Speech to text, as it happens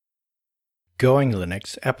Going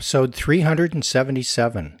Linux, episode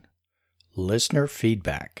 377, Listener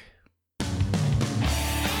Feedback.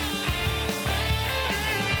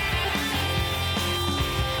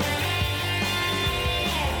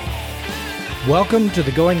 Welcome to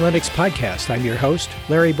the Going Linux podcast. I'm your host,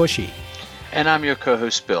 Larry Bushy. And I'm your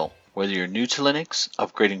co-host, Bill. Whether you're new to Linux,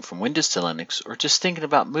 upgrading from Windows to Linux, or just thinking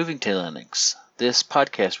about moving to Linux, this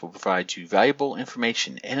podcast will provide you valuable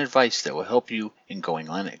information and advice that will help you in Going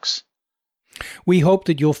Linux. We hope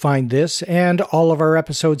that you'll find this and all of our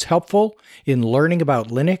episodes helpful in learning about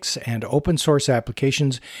Linux and open source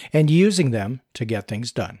applications and using them to get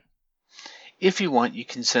things done. If you want, you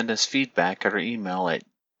can send us feedback at our email at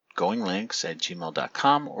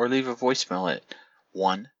goinglinux@gmail.com or leave a voicemail at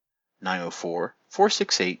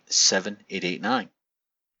 1-904-468-7889.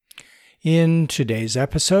 In today's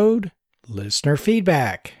episode, listener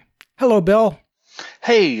feedback. Hello, Bill.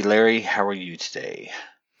 Hey, Larry. How are you today?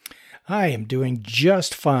 I am doing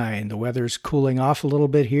just fine. The weather's cooling off a little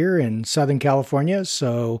bit here in Southern California,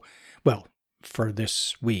 so, well, for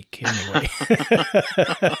this week anyway.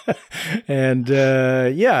 And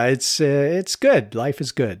yeah, it's good. Life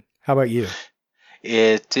is good. How about you?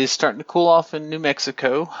 It is starting to cool off in New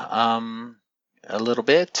Mexico a little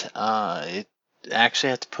bit. It actually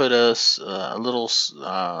had to put a little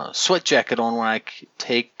sweat jacket on when I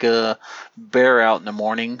take Bear out in the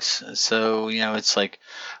mornings. So, it's like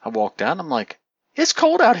I walked out and I'm like, it's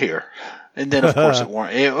cold out here. And then, of course,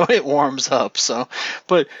 it warms up. So,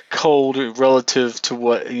 but cold relative to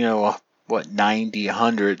what 90,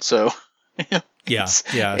 100. So, yeah.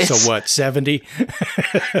 So what, 70?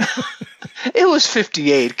 It was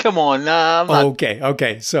 58. Come on.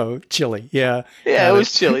 Okay. So chilly. Yeah. Yeah, it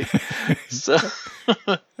was chilly. So,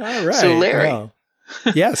 all right. So, Larry. Well,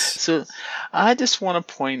 yes. So, I just want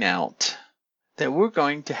to point out that we're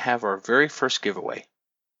going to have our very first giveaway.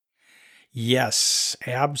 Yes,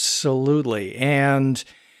 absolutely. And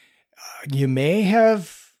you may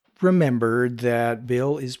have remembered that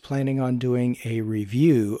Bill is planning on doing a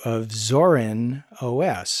review of Zorin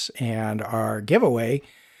OS, and our giveaway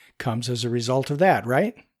comes as a result of that,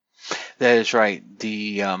 right? That is right.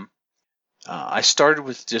 I started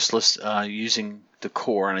with just using the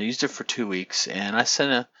core, and I used it for 2 weeks, and I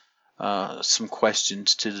sent some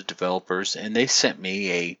questions to the developers, and they sent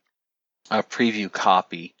me a preview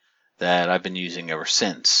copy that I've been using ever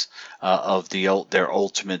since of their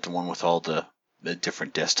ultimate, the one with all the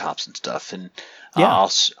different desktops and stuff. And yeah.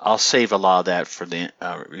 I'll save a lot of that for the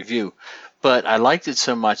review. But I liked it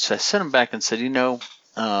so much, I sent them back and said,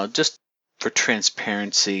 just for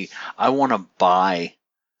transparency, I want to buy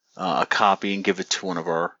a copy and give it to one of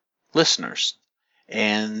our listeners.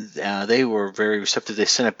 And they were very receptive. They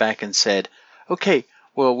sent it back and said, okay,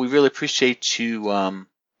 well, we really appreciate you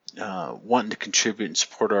wanting to contribute and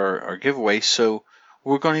support our giveaway. So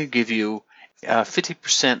we're going to give you a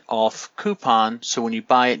 50% off coupon. So when you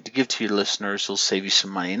buy it to give to your listeners, it'll save you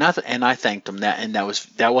some money. And I thanked them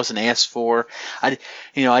that wasn't asked for. I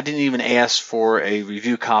didn't even ask for a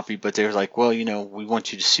review copy, but they were like, well, we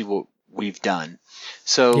want you to see what we've done.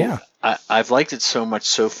 So yeah. I've liked it so much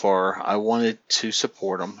so far. I wanted to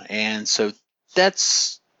support them, and so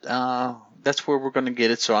that's where we're going to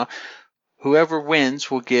get it. So whoever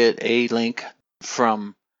wins will get a link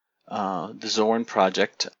from the Zorin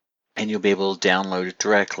project, and you'll be able to download it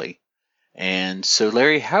directly. And so,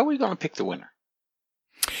 Larry, how are we going to pick the winner?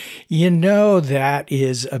 That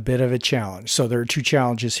is a bit of a challenge. So there are two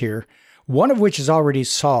challenges here, one of which is already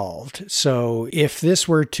solved. So if this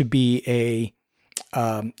were to be a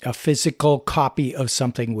physical copy of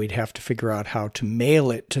something, we'd have to figure out how to mail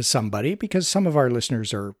it to somebody, because some of our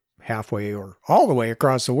listeners are halfway or all the way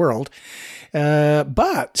across the world.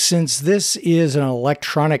 But since this is an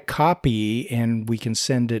electronic copy and we can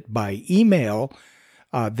send it by email,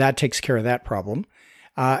 that takes care of that problem.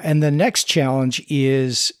 And the next challenge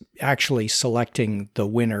is actually selecting the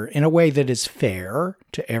winner in a way that is fair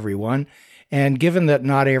to everyone. And given that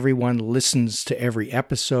not everyone listens to every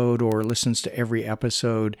episode or listens to every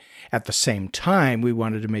episode at the same time, we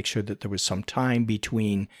wanted to make sure that there was some time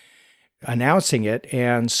between announcing it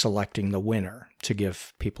and selecting the winner to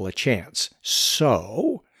give people a chance.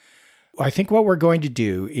 So I think what we're going to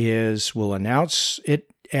do is we'll announce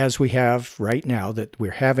it as we have right now, that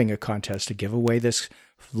we're having a contest to give away this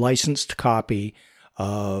licensed copy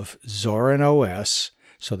of Zorin OS.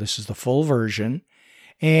 So this is the full version.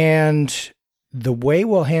 And the way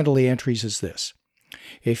we'll handle the entries is this.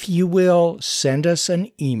 If you will send us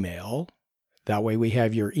an email, that way we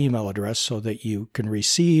have your email address so that you can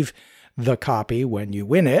receive the copy when you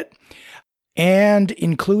win it, and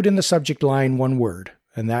include in the subject line one word,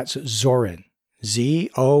 and that's Zorin,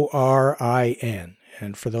 Zorin.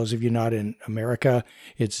 And for those of you not in America,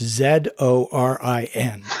 it's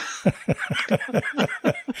Zorin.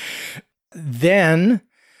 Then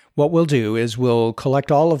what we'll do is we'll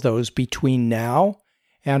collect all of those between now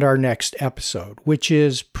and our next episode, which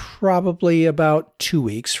is probably about 2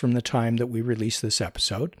 weeks from the time that we release this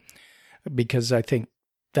episode, because I think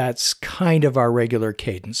that's kind of our regular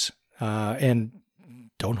cadence. And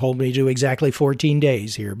don't hold me to exactly 14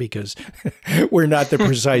 days here, because we're not the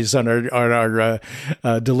precise on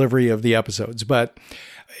our delivery of the episodes. But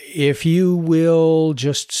if you will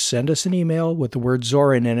just send us an email with the word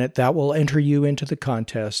Zorin in it, that will enter you into the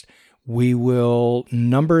contest. We will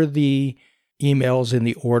number the emails in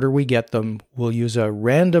the order we get them. We'll use a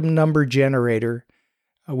random number generator,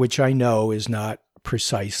 which I know is not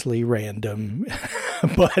precisely random,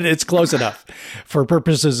 but it's close enough for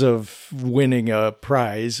purposes of winning a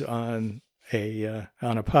prize on a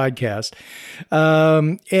podcast.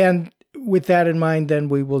 And with that in mind, then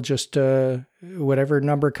we will just, whatever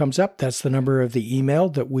number comes up, that's the number of the email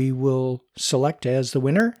that we will select as the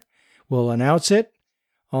winner. We'll announce it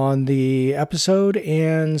on the episode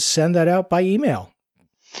and send that out by email.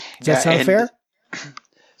 Does that sound fair?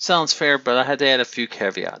 Sounds fair, but I had to add a few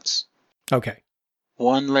caveats. Okay.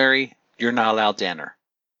 One, Larry, you're not allowed to enter.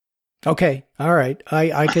 Okay. All right.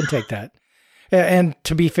 I can take that. And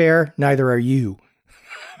to be fair, neither are you.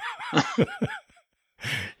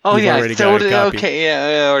 Oh, yeah. Okay. Yeah,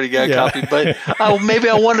 I already got a copy, but maybe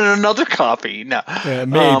I wanted another copy. No.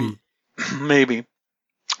 Maybe. Maybe.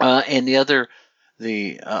 And the other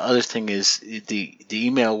thing is the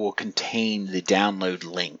email will contain the download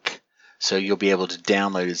link, so you'll be able to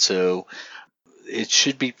download it. So it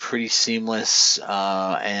should be pretty seamless.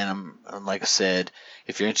 And like I said,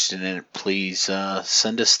 if you're interested in it, please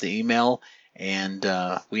send us the email. And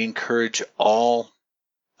we encourage all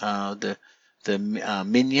the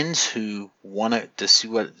minions who want to see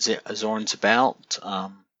what Zorin's about.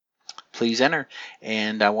 Please enter.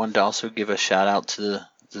 And I wanted to also give a shout out to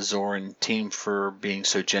the Zorin team for being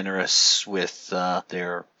so generous with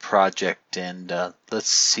their project, and let's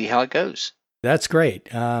see how it goes. That's great.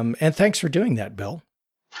 And thanks for doing that, Bill.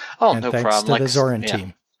 Oh, and no thanks problem. To the Zorin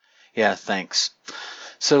team. Yeah, thanks.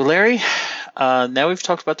 So, Larry, now we've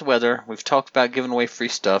talked about the weather. We've talked about giving away free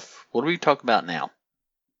stuff. What do we talk about now?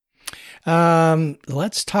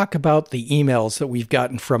 Let's talk about the emails that we've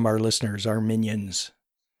gotten from our listeners, our minions.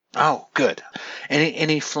 Oh, good.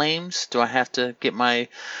 Any flames? Do I have to get my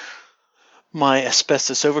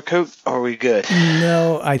asbestos overcoat, or are we good?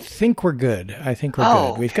 No, I think we're good.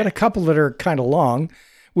 Good. We've got a couple that are kind of long,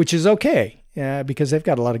 which is okay, because they've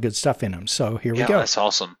got a lot of good stuff in them. So here we go. That's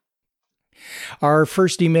awesome. Our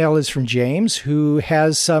first email is from James, who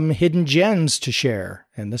has some hidden gems to share.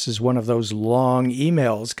 And this is one of those long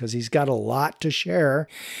emails because he's got a lot to share.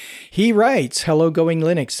 He writes, "Hello, Going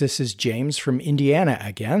Linux. This is James from Indiana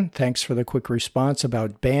again. Thanks for the quick response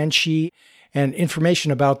about Banshee and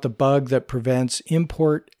information about the bug that prevents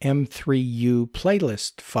import M3U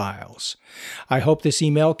playlist files. I hope this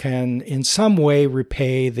email can in some way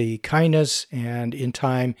repay the kindness and in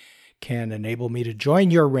time can enable me to join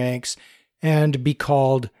your ranks and be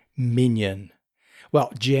called Minion."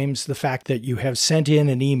 Well, James, the fact that you have sent in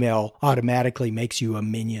an email automatically makes you a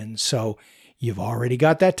minion, so you've already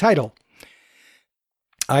got that title.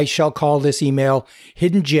 I shall call this email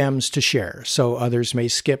Hidden Gems to Share, so others may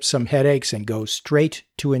skip some headaches and go straight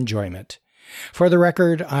to enjoyment. For the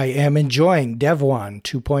record, I am enjoying Devuan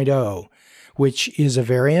 2.0, which is a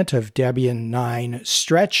variant of Debian 9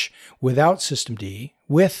 Stretch without systemd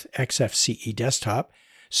with XFCE desktop.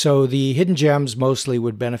 So the hidden gems mostly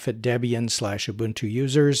would benefit Debian/Ubuntu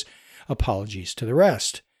users. Apologies to the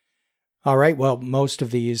rest. All right, well, most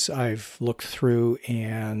of these I've looked through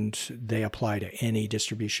and they apply to any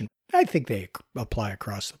distribution. I think they apply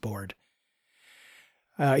across the board.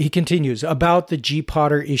 He continues, about the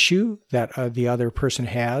gPotter issue that the other person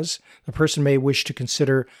has, the person may wish to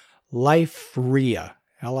consider Liferea,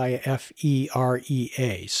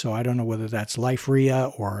 Liferea. So I don't know whether that's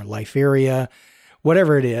Liferea or Liferea.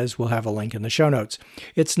 Whatever it is, we'll have a link in the show notes.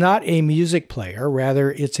 It's not a music player.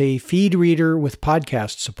 Rather, it's a feed reader with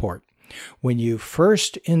podcast support. When you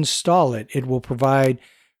first install it, it will provide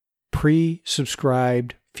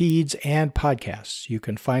pre-subscribed feeds and podcasts. You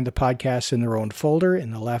can find the podcasts in their own folder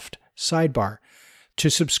in the left sidebar.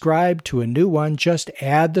 To subscribe to a new one, just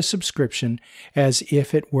add the subscription as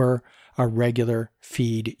if it were a regular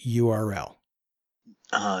feed URL.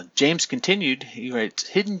 James continued, he writes,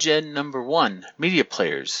 Hidden Gem number 1, media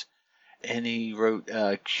players. And he wrote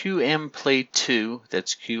QM Play 2,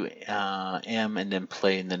 that's QM and then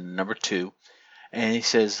play and then number 2. And he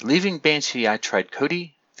says, leaving Banshee, I tried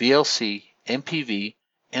Kodi, VLC, MPV,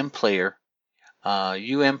 MPlayer,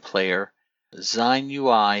 UMPlayer, Zine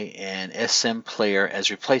UI, and SM Player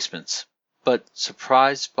as replacements, but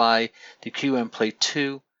surprised by the QM Play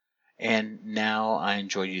 2, and now I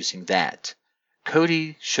enjoy using that.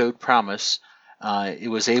 Kodi showed promise. It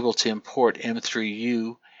was able to import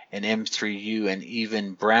M3U and M3U and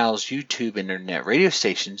even browse YouTube internet radio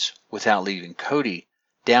stations without leaving Kodi.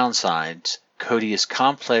 Downsides: Kodi is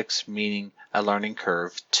complex, meaning a learning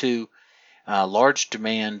curve. 2. Large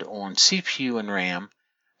demand on CPU and RAM.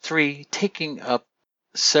 3. Taking up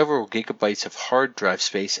several gigabytes of hard drive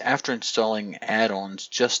space after installing add-ons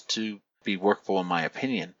just to be workable, in my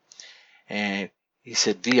opinion. And he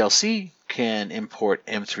said VLC can import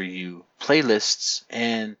M3U playlists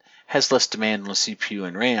and has less demand on CPU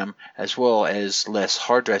and RAM, as well as less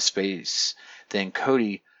hard drive space than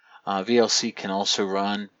Kodi. VLC can also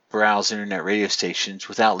browse internet radio stations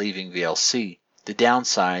without leaving VLC. The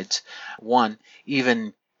downsides: 1.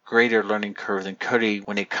 Even greater learning curve than Kodi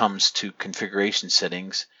when it comes to configuration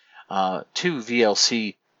settings. 2.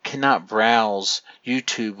 VLC cannot browse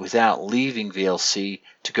YouTube without leaving VLC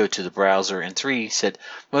to go to the browser. And 3, said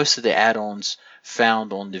most of the add-ons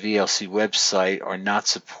found on the VLC website are not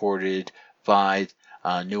supported by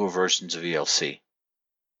newer versions of VLC.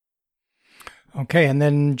 Okay, and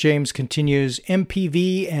then James continues,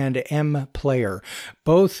 MPV and MPlayer,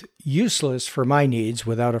 both useless for my needs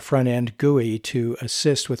without a front-end GUI to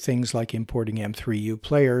assist with things like importing M3U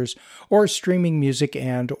players or streaming music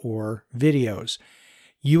and or videos.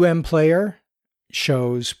 UMPlayer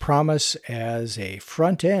shows promise as a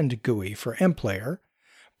front-end GUI for MPlayer,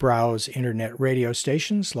 browse internet radio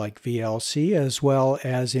stations like VLC, as well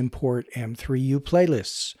as import M3U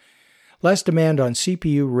playlists. Less demand on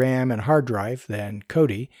CPU, RAM, and hard drive than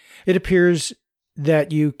Kodi. It appears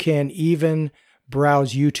that you can even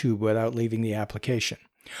browse YouTube without leaving the application.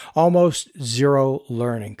 Almost zero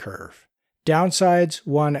learning curve. Downsides: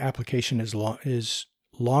 1, application is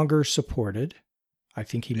longer supported. I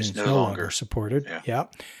think he means no longer supported. Yeah.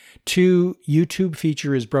 2, YouTube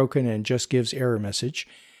feature is broken and just gives error message.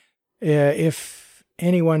 If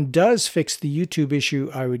anyone does fix the YouTube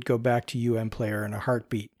issue, I would go back to UMPlayer in a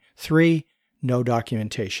heartbeat. 3, no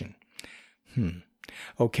documentation.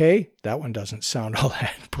 Okay, that one doesn't sound all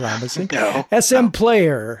that promising. No. SM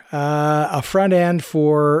Player, a front end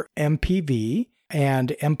for MPV and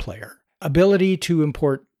MPlayer. Ability to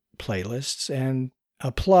import playlists, and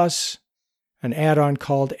a plus, an add-on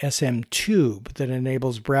called SM Tube that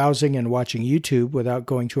enables browsing and watching YouTube without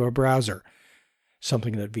going to a browser,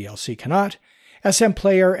 something that VLC cannot. SM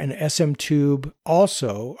Player and SM Tube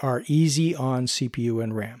also are easy on CPU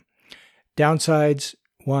and RAM. Downsides: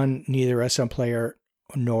 1, neither SM Player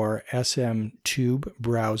nor SM Tube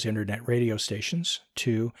browse internet radio stations.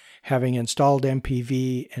 2, having installed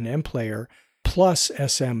MPV and MPlayer plus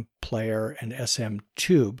SM Player and SM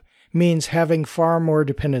Tube means having far more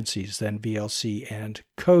dependencies than VLC and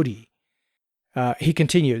Kodi. He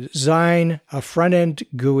continues, Zine, a front-end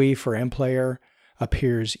GUI for MPlayer,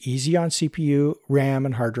 appears easy on CPU, RAM,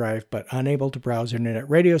 and hard drive, but unable to browse internet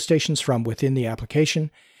radio stations from within the application,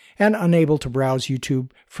 and unable to browse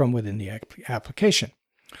YouTube from within the application.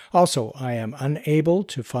 Also, I am unable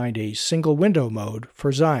to find a single window mode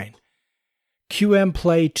for Zine. QM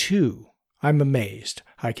Play 2. I'm amazed.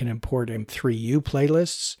 I can import M3U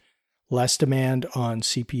playlists, less demand on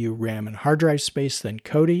CPU, RAM, and hard drive space than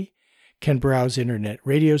Kodi, can browse internet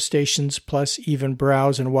radio stations, plus even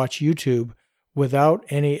browse and watch YouTube without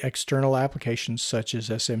any external applications such as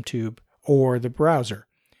SMTube or the browser.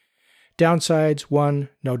 Downsides: 1,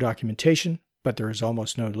 no documentation, but there is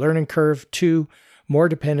almost no learning curve. 2, more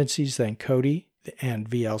dependencies than Kodi and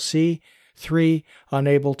VLC. 3,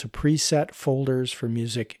 unable to preset folders for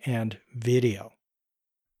music and video.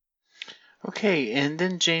 Okay, and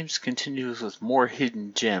then James continues with more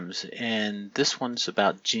hidden gems, and this one's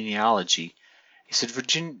about genealogy. He said for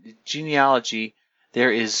genealogy,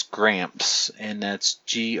 there is Gramps, and that's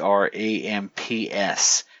GRAMPS.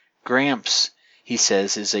 Gramps, he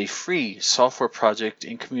says, is a free software project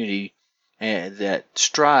and community that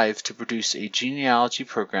strive to produce a genealogy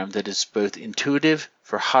program that is both intuitive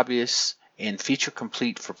for hobbyists and feature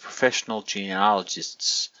complete for professional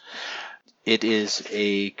genealogists. It is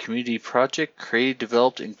a community project created,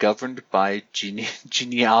 developed, and governed by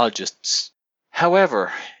genealogists.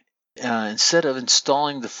 However, instead of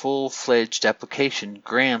installing the full-fledged application,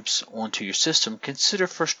 Gramps, onto your system, consider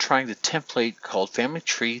first trying the template called Family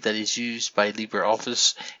Tree that is used by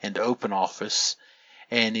LibreOffice and OpenOffice,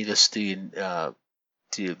 and he lists the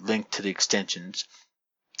link to the extensions.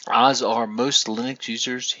 As are most Linux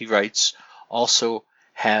users, he writes, also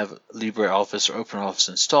have LibreOffice or OpenOffice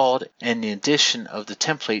installed, and the addition of the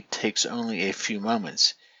template takes only a few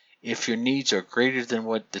moments. If your needs are greater than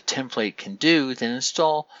what the template can do, then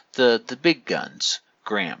install the big guns,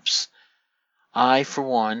 Gramps. I, for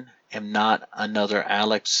one, am not another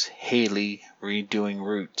Alex Haley redoing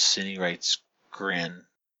roots, and he writes, grin.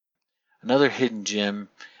 Another hidden gem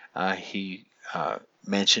he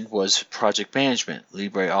mentioned was project management,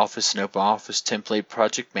 LibreOffice and OpenOffice Template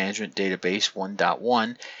Project Management Database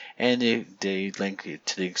 1.1, and they link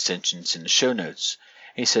to the extensions in the show notes.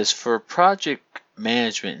 He says, for project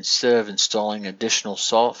management, instead of installing additional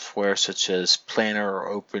software such as Planner or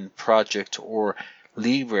Open Project or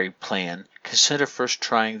LibrePlan, consider first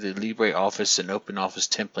trying the LibreOffice and OpenOffice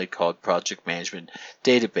template called Project Management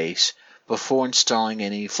Database before installing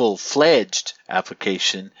any full-fledged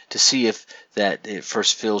application to see if that it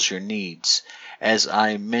first fills your needs. As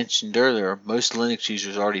I mentioned earlier, most Linux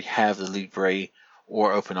users already have the Libre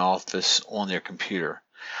or OpenOffice on their computer.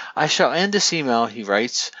 I shall end this email, he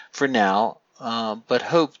writes, for now, but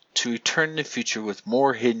hope to return in the future with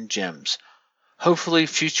more hidden gems. Hopefully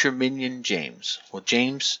future Minion James. Well,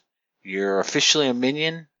 James, you're officially a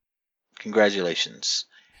Minion. Congratulations.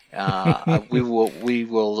 We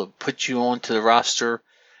will put you onto the roster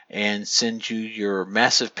and send you your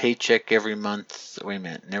massive paycheck every month. Wait a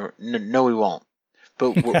minute. No, we won't.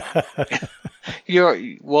 But you're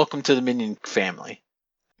welcome to the Minion family.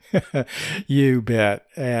 You bet.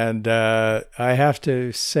 And I have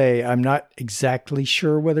to say, I'm not exactly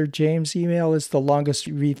sure whether James' email is the longest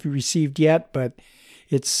we've received yet, but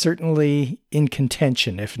it's certainly in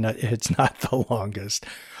contention, if it's not the longest.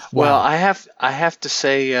 Wow. Well, I have to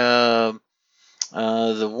say, the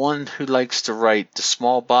one who likes to write, the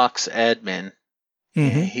small box admin,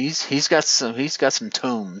 he's got some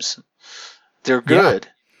tomes. They're good,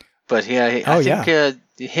 but I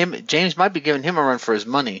think James might be giving him a run for his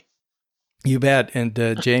money. You bet. And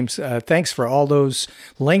James, thanks for all those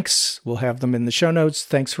links. We'll have them in the show notes.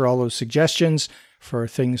 Thanks for all those suggestions for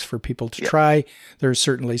things for people to try. There's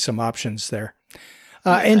certainly some options there.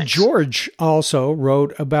 And George also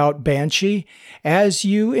wrote about Banshee. As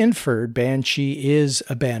you inferred, Banshee is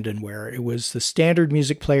abandonware. It was the standard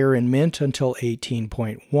music player in Mint until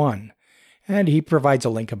 18.1. And he provides a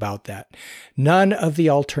link about that. None of the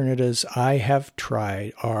alternatives I have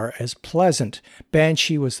tried are as pleasant.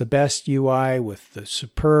 Banshee was the best UI with the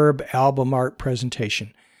superb album art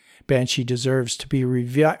presentation. Banshee deserves to be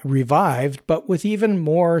revived, but with even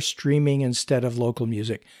more streaming instead of local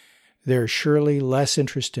music. There's surely less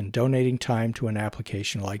interest in donating time to an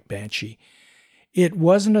application like Banshee. It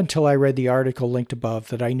wasn't until I read the article linked above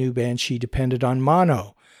that I knew Banshee depended on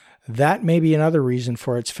Mono. That may be another reason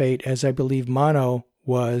for its fate, as I believe Mono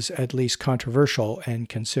was at least controversial and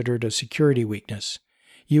considered a security weakness.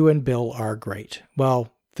 You and Bill are great.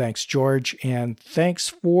 Well, thanks, George, and thanks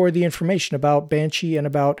for the information about Banshee and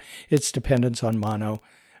about its dependence on Mono.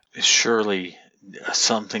 Surely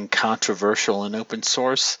something controversial in open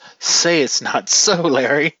source? Say it's not so,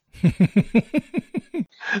 Larry.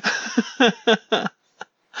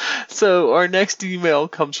 So our next email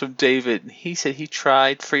comes from David. He said he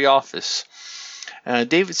tried FreeOffice.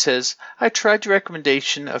 David says, I tried the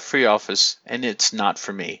recommendation of FreeOffice and it's not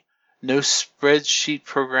for me. No spreadsheet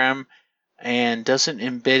program and doesn't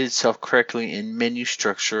embed itself correctly in menu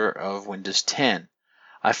structure of Windows 10.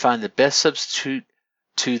 I find the best substitute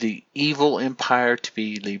to the evil empire to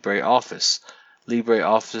be LibreOffice.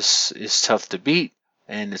 LibreOffice is tough to beat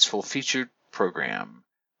and it's full-featured program.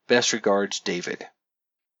 Best regards, David.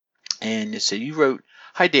 And so you wrote,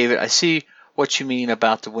 Hi David, I see what you mean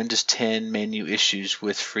about the Windows 10 menu issues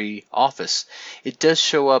with FreeOffice. It does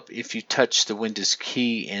show up if you touch the Windows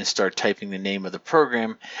key and start typing the name of the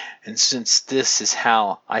program. And since this is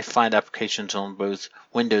how I find applications on both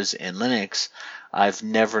Windows and Linux, I've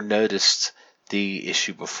never noticed the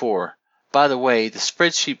issue before. By the way, the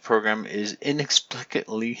spreadsheet program is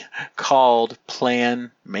inexplicably called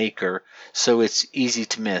Plan Maker, so it's easy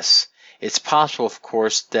to miss. It's possible, of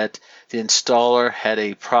course, that the installer had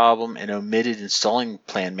a problem and omitted installing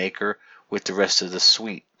Plan Maker with the rest of the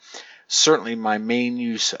suite. Certainly, my main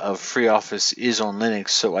use of FreeOffice is on Linux,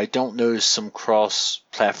 so I don't notice some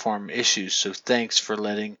cross-platform issues. So thanks for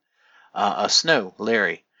letting us know,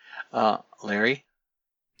 Larry. Larry,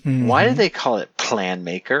 why do they call it Plan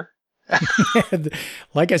Maker?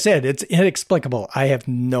 Like I said, it's inexplicable. I have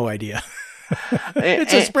no idea.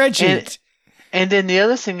 It's a spreadsheet. And then the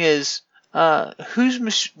other thing is,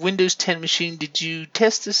 whose Windows 10 machine did you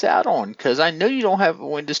test this out on? Because I know you don't have a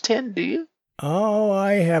Windows 10, do you? Oh,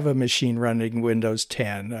 I have a machine running Windows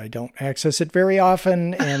 10. I don't access it very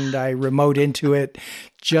often, and I remote into it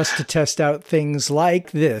just to test out things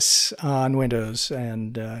like this on Windows.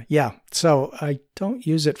 And so I don't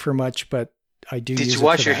use it for much, but I do use it. Did you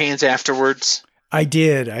wash your hands afterwards? I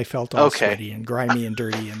did. I felt all sweaty and grimy and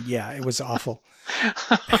dirty, and it was awful.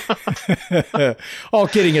 All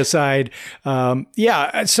kidding aside,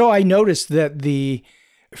 so I noticed that the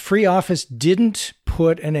FreeOffice didn't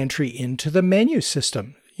put an entry into the menu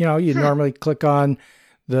system. You normally click on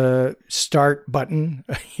the start button,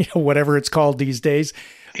 whatever it's called these days,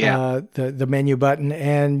 the menu button,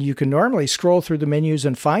 and you can normally scroll through the menus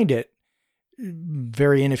and find it.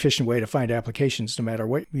 Very inefficient way to find applications, no matter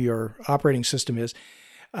what your operating system is.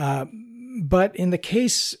 But in the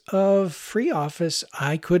case of FreeOffice,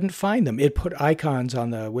 I couldn't find them. It put icons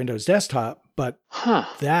on the Windows desktop, but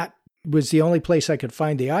that was the only place I could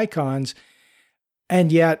find the icons.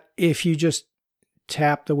 And yet, if you just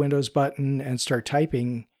tap the Windows button and start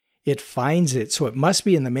typing, it finds it. So it must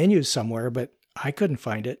be in the menus somewhere, but I couldn't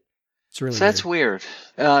find it. It's really that's weird.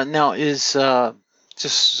 Now, is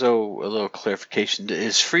just so a little clarification,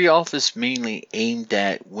 is FreeOffice mainly aimed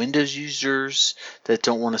at Windows users that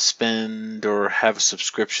don't want to spend or have a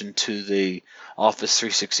subscription to the Office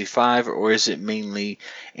 365, or is it mainly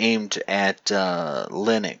aimed at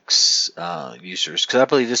Linux users? Because I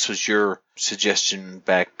believe this was your suggestion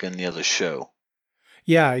back in the other show.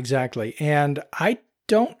 Yeah, exactly. And I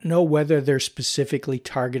don't know whether they're specifically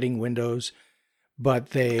targeting Windows,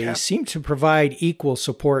 but they seem to provide equal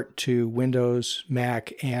support to Windows,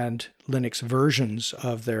 Mac, and Linux versions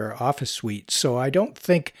of their Office suite. So I don't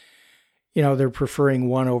think, they're preferring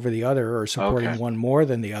one over the other or supporting one more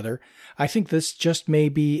than the other. I think this just may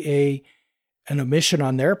be an omission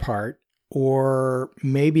on their part, or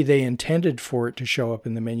maybe they intended for it to show up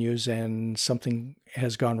in the menus and something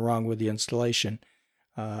has gone wrong with the installation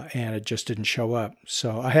and it just didn't show up.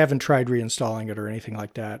 So I haven't tried reinstalling it or anything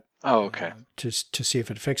like that. Oh, okay. To see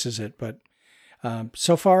if it fixes it, but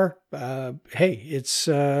so far, hey, it's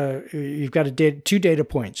you've got two data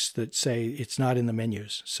points that say it's not in the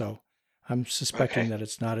menus. So I'm suspecting that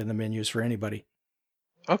it's not in the menus for anybody.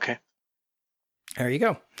 Okay. There you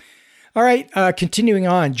go. All right. Continuing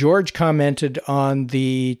on, George commented on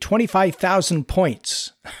the 25,000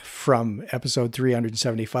 points from episode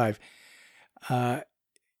 375.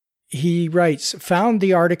 He writes, found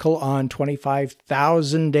the article on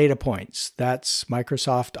 25,000 data points. That's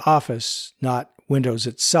Microsoft Office, not Windows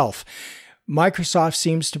itself. Microsoft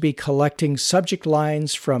seems to be collecting subject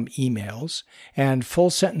lines from emails and full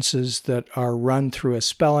sentences that are run through a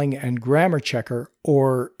spelling and grammar checker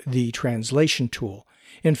or the translation tool.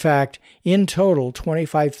 In fact, in total,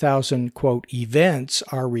 25,000, quote, events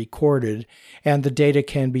are recorded, and the data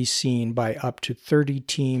can be seen by up to 30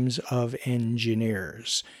 teams of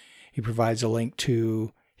engineers. He provides a link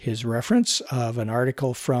to his reference of an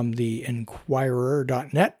article from the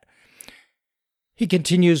Inquirer.net. He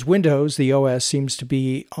continues, Windows, the OS, seems to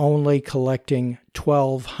be only collecting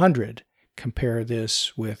 1,200. Compare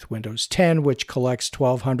this with Windows 10, which collects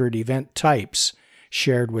 1,200 event types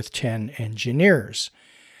shared with 10 engineers.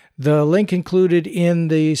 The link included in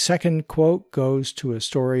the second quote goes to a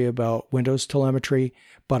story about Windows telemetry,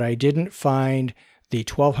 but I didn't find the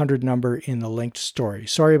 1,200 number in the linked story.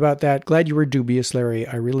 Sorry about that. Glad you were dubious, Larry.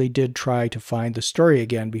 I really did try to find the story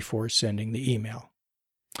again before sending the email.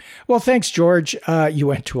 Well, thanks, George. You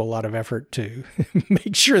went to a lot of effort to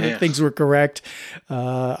make sure that things were correct.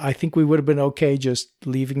 I think we would have been okay just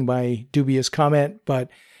leaving my dubious comment, but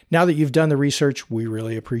now that you've done the research, we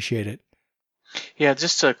really appreciate it. Yeah,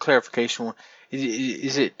 just a clarification.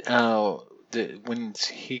 Is it when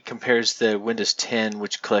he compares the Windows 10,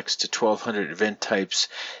 which collects to 1,200 event types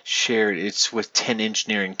shared, it's with 10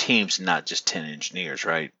 engineering teams, not just 10 engineers,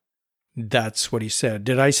 right? That's what he said.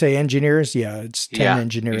 Did I say engineers? Yeah, it's 10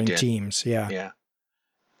 engineering teams. Yeah.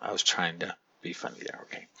 I was trying to be funny there.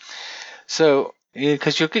 Okay. So,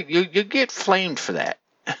 because you'll get flamed for that.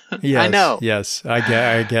 Yes, I know. Yes, I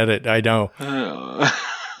get it. I know.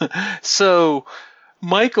 So,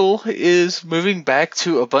 Michael is moving back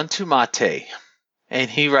to Ubuntu Mate, and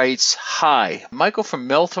he writes, Hi, Michael from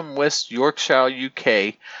Meltham, West Yorkshire, UK.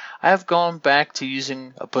 I have gone back to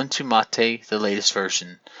using Ubuntu Mate, the latest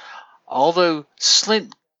version. Although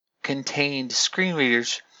Slint contained screen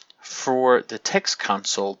readers for the text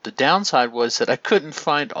console, the downside was that I couldn't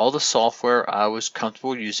find all the software I was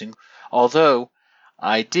comfortable using, although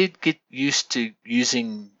I did get used to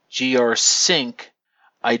using GRSync.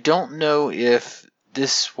 I don't know if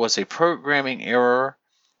this was a programming error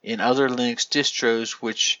in other Linux distros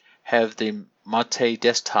which have the Mate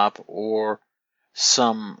desktop, or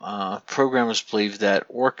some programmers believe that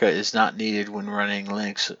Orca is not needed when running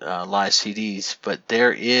Linux live CDs, but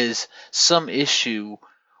there is some issue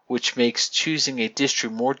which makes choosing a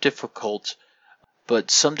distro more difficult.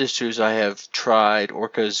 But some distros I have tried,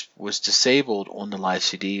 Orca was disabled on the live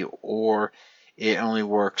CD, or it only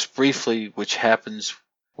works briefly, which happens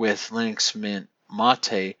with Linux Mint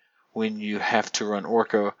Mate when you have to run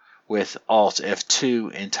Orca with Alt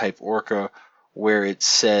F2 and type Orca, where it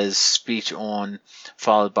says speech on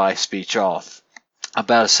followed by speech off.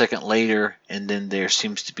 About a second later, and then there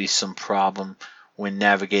seems to be some problem when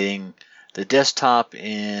navigating the desktop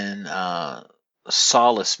in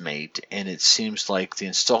Solus Mate, and it seems like the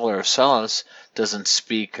installer of Solus doesn't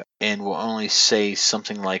speak and will only say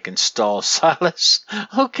something like install Solus.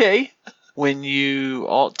 Okay. When you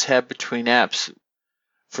alt tab between apps,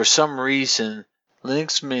 for some reason,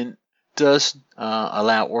 Linux Mint does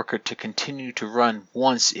allow Orca to continue to run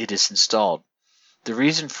once it is installed. The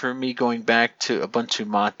reason for me going back to Ubuntu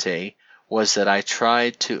Mate was that I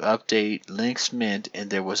tried to update Linux Mint and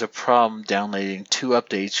there was a problem downloading 2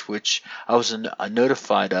 updates which I wasn't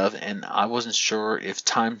notified of, and I wasn't sure if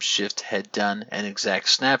TimeShift had done an exact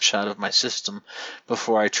snapshot of my system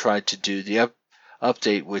before I tried to do the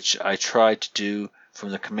update, which I tried to do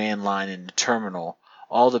from the command line in the terminal.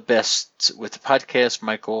 All the best with the podcast,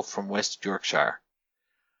 Michael from West Yorkshire.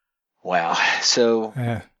 Wow. So,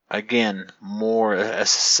 again, more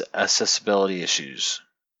accessibility issues.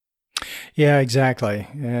 Yeah, exactly.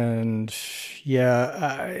 And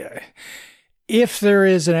if there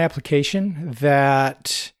is an application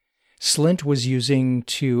that Slint was using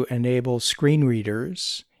to enable screen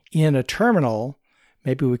readers in a terminal,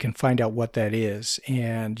 maybe we can find out what that is,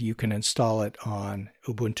 and you can install it on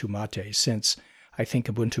Ubuntu Mate, since I think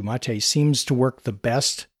Ubuntu Mate seems to work the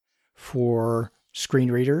best for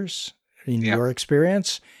screen readers in your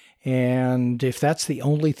experience. And if that's the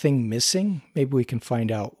only thing missing, maybe we can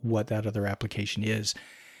find out what that other application is.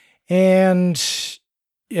 And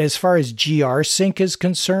as far as GRSync is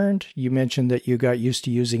concerned, you mentioned that you got used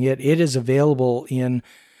to using it. It is available in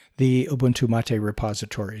the Ubuntu Mate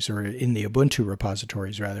repositories, or in the Ubuntu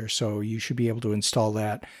repositories, rather. So you should be able to install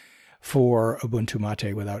that for Ubuntu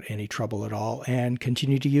Mate without any trouble at all, and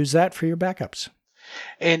continue to use that for your backups.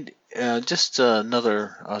 And just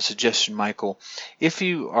another suggestion, Michael. If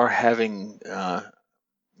you are having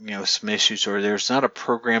some issues, or there's not a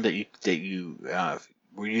program that you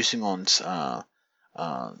were using on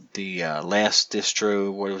the last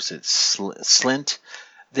distro, what was it, Slint?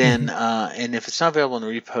 Then and if it's not available in the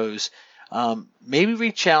repos, maybe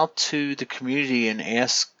reach out to the community and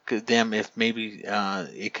ask them if maybe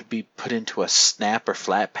it could be put into a snap or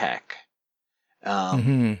Flatpak.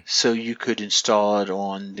 So you could install it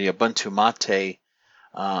on the Ubuntu Mate.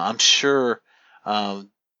 I'm sure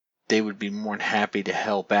they would be more than happy to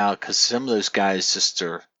help out, because some of those guys just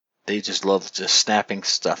love just snapping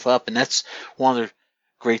stuff up, and that's one of the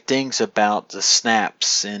great things about the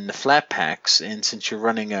snaps and the Flatpaks. And since you're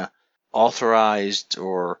running a authorized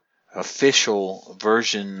or official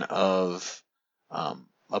version of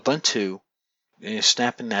Ubuntu,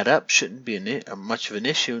 snapping that up shouldn't be much of an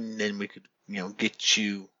issue, and then we could get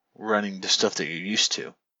you running the stuff that you're used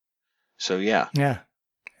to. So yeah,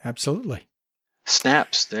 absolutely.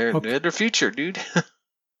 Snaps, they're the future, dude.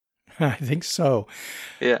 I think so.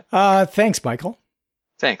 Yeah. Thanks, Michael.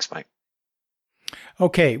 Thanks, Mike.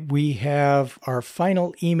 Okay, we have our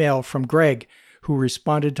final email from Greg, who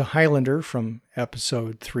responded to Highlander from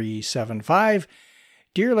episode 375.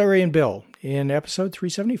 Dear Larry and Bill, in episode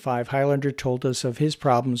 375, Highlander told us of his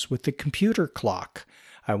problems with the computer clock.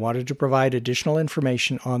 I wanted to provide additional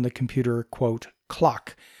information on the computer, quote,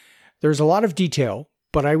 clock. There's a lot of detail,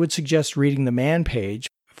 but I would suggest reading the man page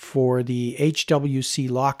for the HWC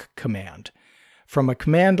lock command. From a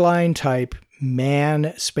command line, type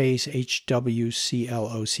man space HWCLOCK.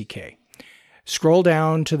 Scroll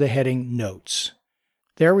down to the heading Notes.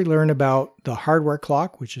 There we learn about the hardware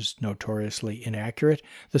clock, which is notoriously inaccurate,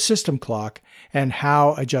 the system clock, and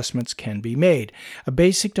how adjustments can be made. A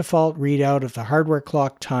basic default readout of the hardware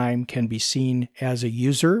clock time can be seen as a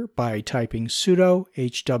user by typing sudo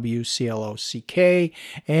HWCLOCK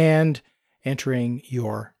and entering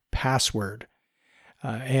your password.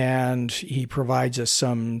 And he provides us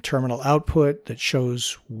some terminal output that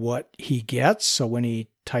shows what he gets. So when he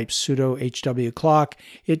types sudo HW clock,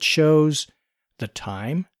 it shows the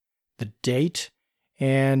time, the date,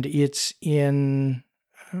 and it's in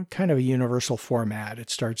kind of a universal format. It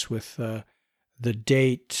starts with the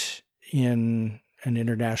date in an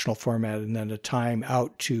international format and then the time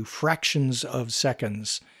out to fractions of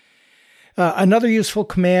seconds. Another useful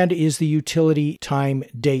command is the utility time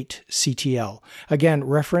date CTL. Again,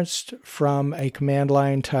 referenced from a command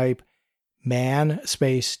line type man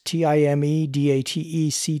space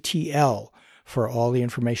TIMEDATECTL for all the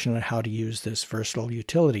information on how to use this versatile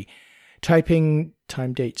utility. Typing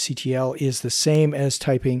time date CTL is the same as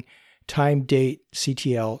typing time date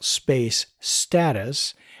CTL space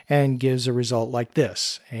status and gives a result like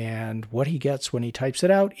this. And what he gets when he types it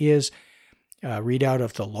out is a readout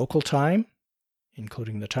of the local time,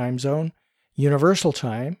 including the time zone, universal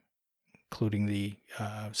time, including the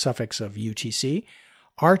suffix of UTC,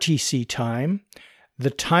 RTC time,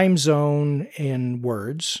 the time zone in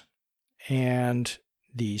words, and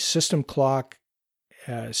the system clock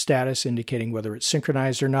status indicating whether it's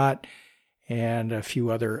synchronized or not, and a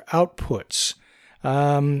few other outputs.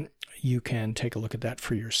 You can take a look at that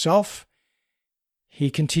for yourself. He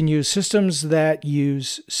continues, systems that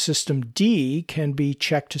use System D can be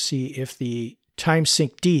checked to see if the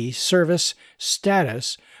TimeSyncD service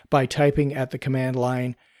status by typing at the command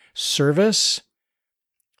line service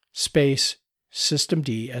space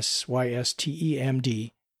systemd,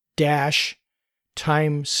 SYSTEMD, dash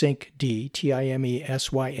TimeSyncD,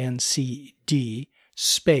 TIMESYNCD,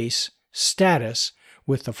 space status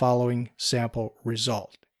with the following sample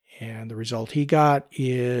result. And the result he got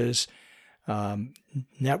is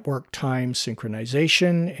network time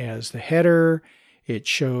synchronization as the header. It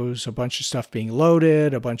shows a bunch of stuff being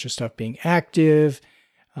loaded, a bunch of stuff being active,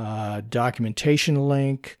 documentation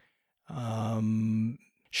link,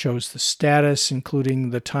 shows the status, including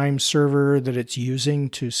the time server that it's using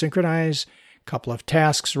to synchronize, a couple of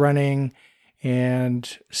tasks running,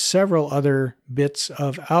 and several other bits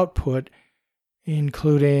of output,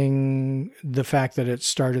 including the fact that it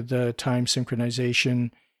started the time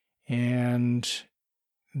synchronization and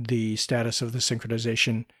the status of the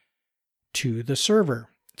synchronization to the server.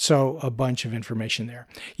 So a bunch of information there.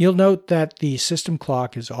 You'll note that the system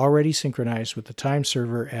clock is already synchronized with the time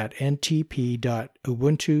server at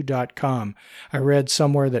ntp.ubuntu.com. I read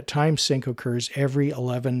somewhere that time sync occurs every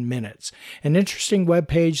 11 minutes. An interesting web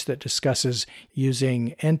page that discusses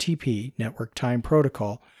using NTP, Network Time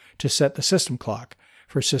Protocol, to set the system clock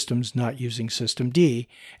for systems not using System D,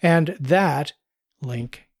 and that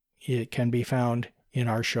link, it can be found in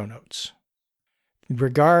our show notes.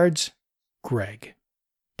 Regards, Greg.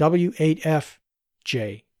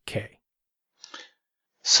 W8FJK.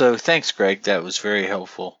 So thanks, Greg. That was very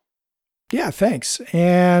helpful. Yeah, thanks.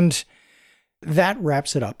 And that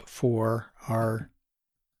wraps it up for our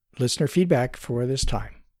listener feedback for this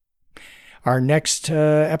time. Our next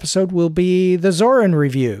episode will be the Zorin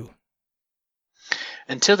review.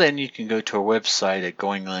 Until then, you can go to our website at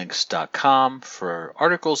goinglinux.com for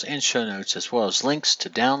articles and show notes, as well as links to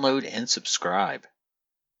download and subscribe.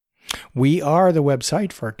 We are the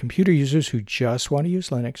website for computer users who just want to use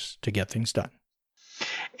Linux to get things done.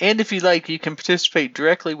 And if you like, you can participate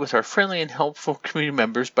directly with our friendly and helpful community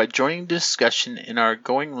members by joining the discussion in our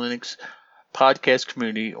Going Linux podcast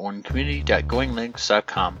community on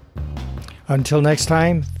community.goinglinux.com. Until next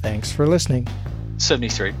time, thanks for listening.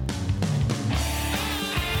 73.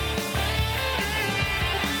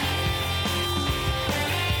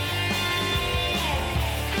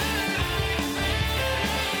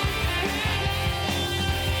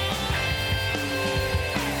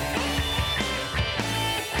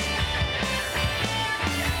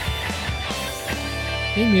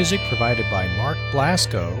 Theme music provided by Mark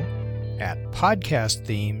Blasco at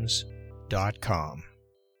podcastthemes.com.